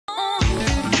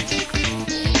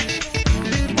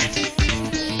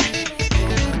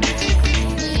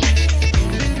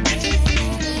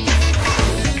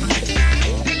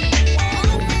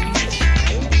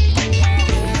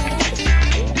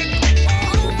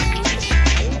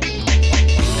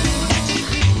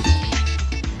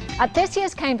At this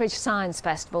year's Cambridge Science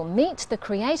Festival, meet the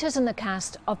creators and the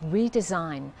cast of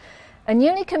Redesign, a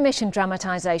newly commissioned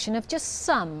dramatisation of just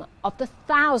some of the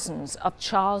thousands of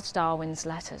Charles Darwin's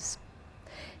letters.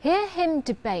 Hear him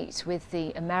debate with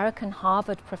the American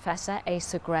Harvard professor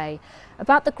Asa Gray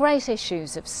about the great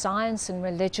issues of science and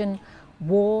religion,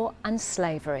 war and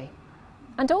slavery.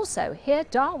 And also hear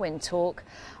Darwin talk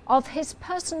of his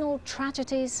personal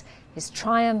tragedies, his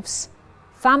triumphs,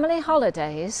 family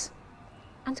holidays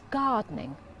and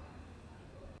gardening.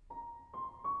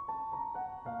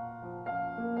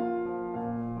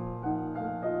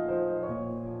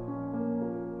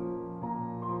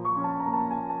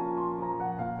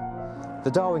 The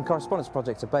Darwin Correspondence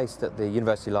projects are based at the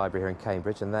University Library here in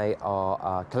Cambridge, and they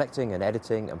are collecting and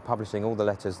editing and publishing all the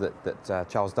letters that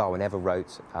Charles Darwin ever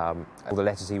wrote, all the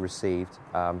letters he received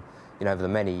over the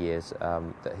many years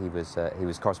that he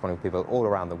was corresponding with people all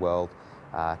around the world,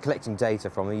 collecting data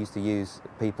from them. He used to use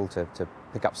people to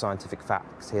pick up scientific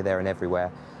facts here, there and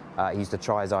everywhere. He used to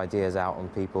try his ideas out on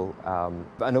people,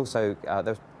 and also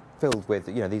they're filled with,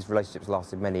 these relationships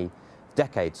lasted many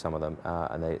decades, some of them,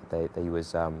 and he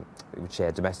would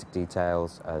share domestic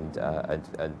details, and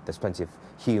there's plenty of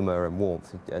humour and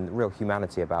warmth and real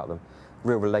humanity about them,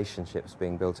 real relationships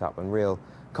being built up and real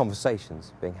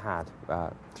conversations being had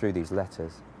through these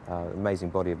letters.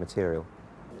 Amazing body of material.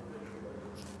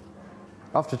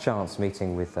 After a chance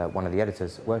meeting with one of the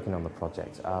editors working on the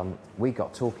project, we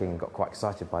got talking and got quite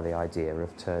excited by the idea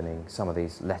of turning some of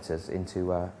these letters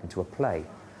into a play.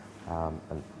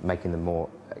 And making them more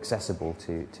accessible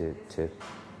to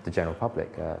the general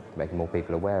public, making more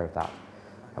people aware of that.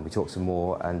 And we talked some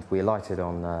more, and we alighted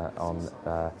on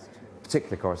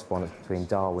particular correspondence between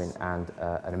Darwin and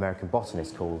an American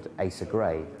botanist called Asa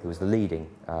Gray, who was the leading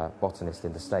botanist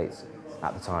in the States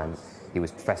at the time. He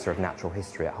was professor of natural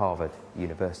history at Harvard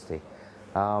University.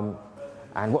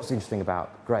 And what's interesting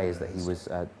about Gray is that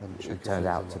he turned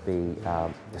out to be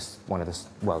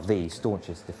the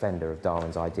staunchest defender of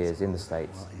Darwin's ideas in the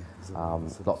States.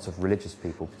 Lots of religious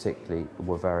people particularly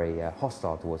were very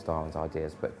hostile towards Darwin's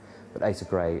ideas, but Asa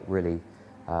Gray really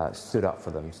stood up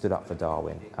for them, stood up for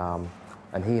Darwin.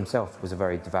 And he himself was a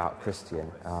very devout Christian,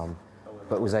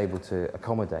 but was able to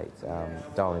accommodate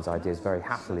Darwin's ideas very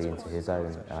happily into his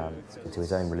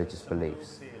own religious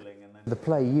beliefs. The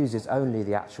play uses only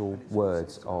the actual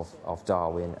words of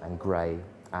Darwin and Gray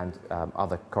and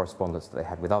other correspondence that they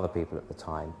had with other people at the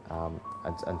time,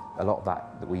 and a lot of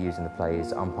that we use in the play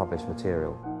is unpublished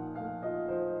material.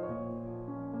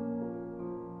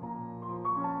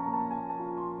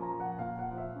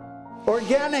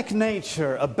 Organic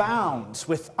nature abounds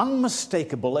with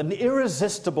unmistakable and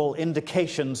irresistible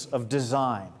indications of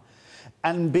design.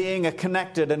 And being a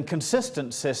connected and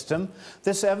consistent system,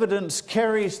 this evidence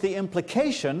carries the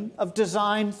implication of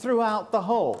design throughout the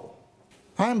whole.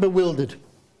 I am bewildered.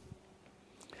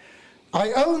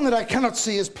 I own that I cannot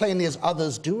see as plainly as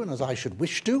others do, and as I should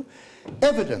wish to,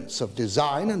 evidence of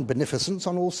design and beneficence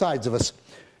on all sides of us.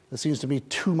 There seems to be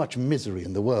too much misery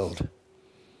in the world.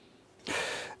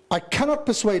 I cannot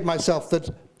persuade myself that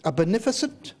a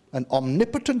beneficent and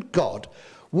omnipotent God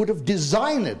would have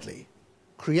designedly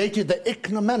created the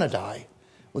Ichneumonidae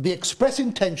with the express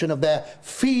intention of their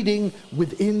feeding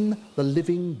within the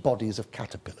living bodies of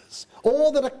caterpillars,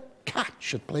 or that a cat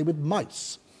should play with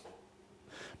mice.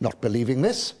 Not believing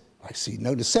this, I see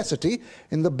no necessity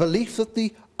in the belief that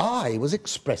the eye was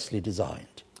expressly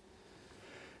designed.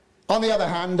 On the other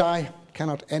hand, I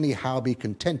cannot anyhow be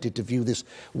contented to view this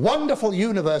wonderful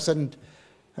universe and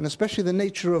especially the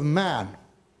nature of man,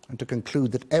 and to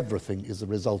conclude that everything is the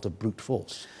result of brute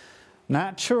force.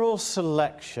 Natural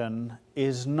selection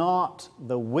is not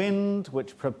the wind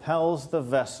which propels the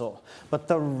vessel, but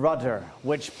the rudder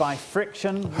which by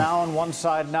friction, now on one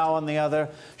side, now on the other,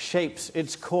 shapes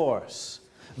its course.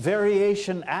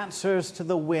 Variation answers to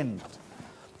the wind.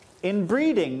 In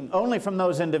breeding only from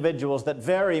those individuals that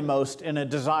vary most in a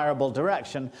desirable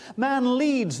direction, man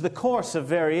leads the course of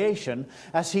variation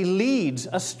as he leads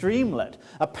a streamlet,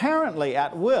 apparently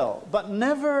at will, but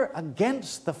never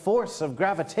against the force of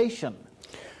gravitation.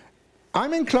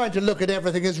 I'm inclined to look at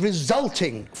everything as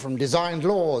resulting from designed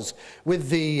laws, with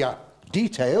the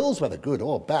details, whether good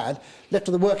or bad, left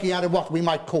to the working out of what we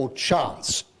might call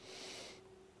chance.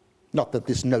 Not that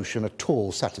this notion at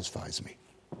all satisfies me.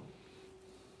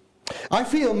 I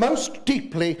feel most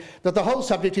deeply that the whole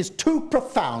subject is too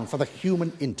profound for the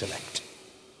human intellect.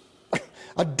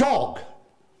 A dog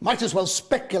might as well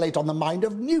speculate on the mind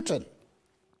of Newton.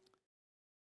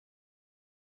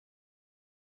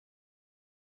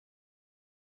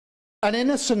 An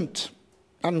innocent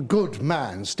and good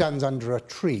man stands under a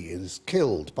tree and is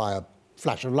killed by a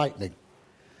flash of lightning.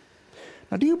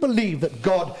 Now, do you believe that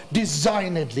God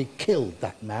designedly killed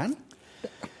that man?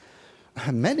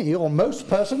 Many or most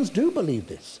persons do believe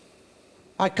this.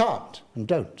 I can't and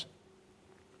don't.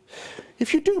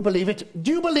 If you do believe it,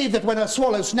 do you believe that when a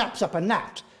swallow snaps up a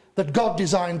gnat, that God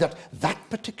designed that that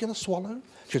particular swallow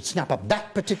should snap up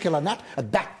that particular gnat at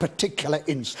that particular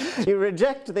instant? You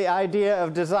reject the idea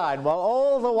of design while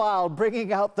all the while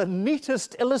bringing out the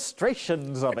neatest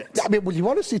illustrations of it. I mean, will you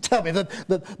honestly tell me that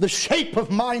the shape of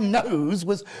my nose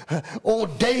was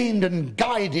ordained and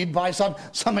guided by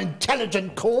some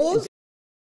intelligent cause?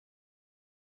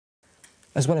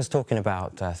 As well as talking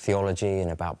about theology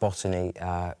and about botany,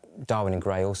 Darwin and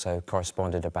Gray also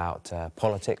corresponded about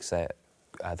politics.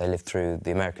 They lived through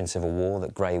the American Civil War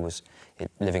that Gray was,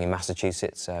 living in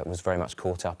Massachusetts, was very much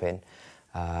caught up in.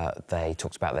 They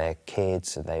talked about their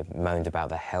kids, they moaned about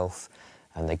their health,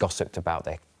 and they gossiped about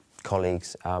their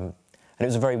colleagues. And it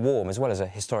was a very warm, as well as a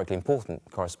historically important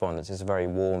correspondence, it's a very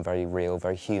warm, very real,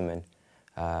 very human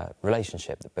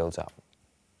relationship that builds up.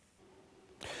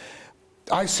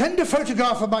 I send a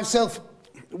photograph of myself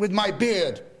with my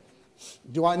beard.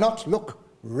 Do I not look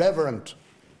reverent?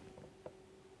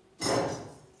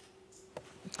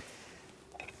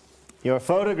 Your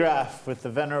photograph with the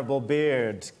venerable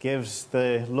beard gives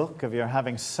the look of your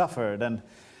having suffered, and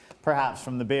perhaps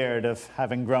from the beard of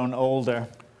having grown older.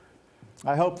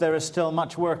 I hope there is still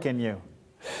much work in you.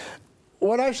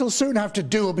 What I shall soon have to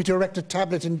do will be to erect a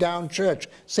tablet in Down Church,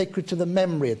 sacred to the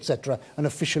memory, etc., and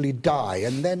officially die,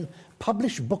 and then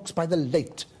publish books by the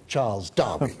late Charles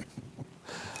Darwin.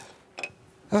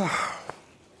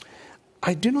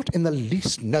 I do not in the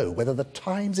least know whether the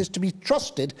Times is to be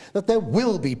trusted that there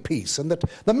will be peace and that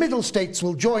the Middle States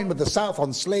will join with the South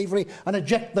on slavery and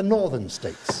eject the Northern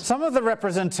States. Some of the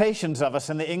representations of us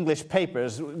in the English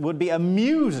papers would be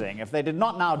amusing if they did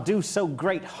not now do so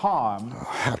great harm. Oh,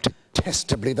 how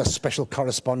detestably the special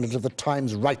correspondent of the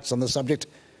Times writes on the subject.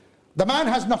 The man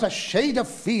has not a shade of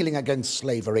feeling against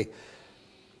slavery.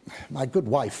 My good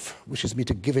wife wishes me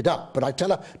to give it up, but I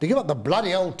tell her to give up the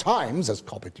bloody old Times, as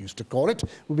Cobbett used to call it,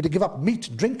 would be to give up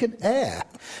meat, drink and air.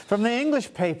 From the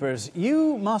English papers,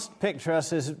 you must picture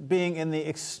us as being in the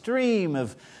extreme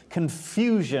of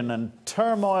confusion and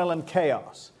turmoil and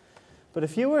chaos. But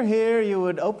if you were here, you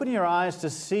would open your eyes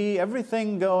to see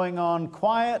everything going on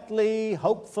quietly,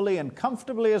 hopefully and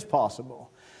comfortably as possible.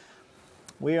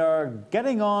 We are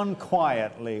getting on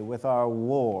quietly with our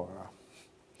war.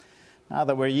 Now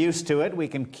that we're used to it, we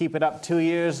can keep it up 2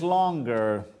 years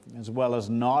longer, as well as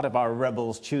not, if our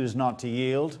rebels choose not to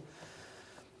yield.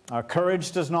 Our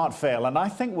courage does not fail, and I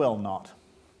think will not.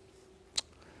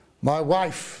 My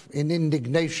wife, in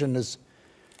indignation, has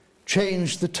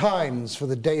changed the Times for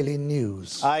the Daily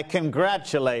News. I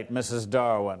congratulate Mrs.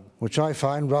 Darwin. Which I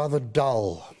find rather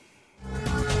dull.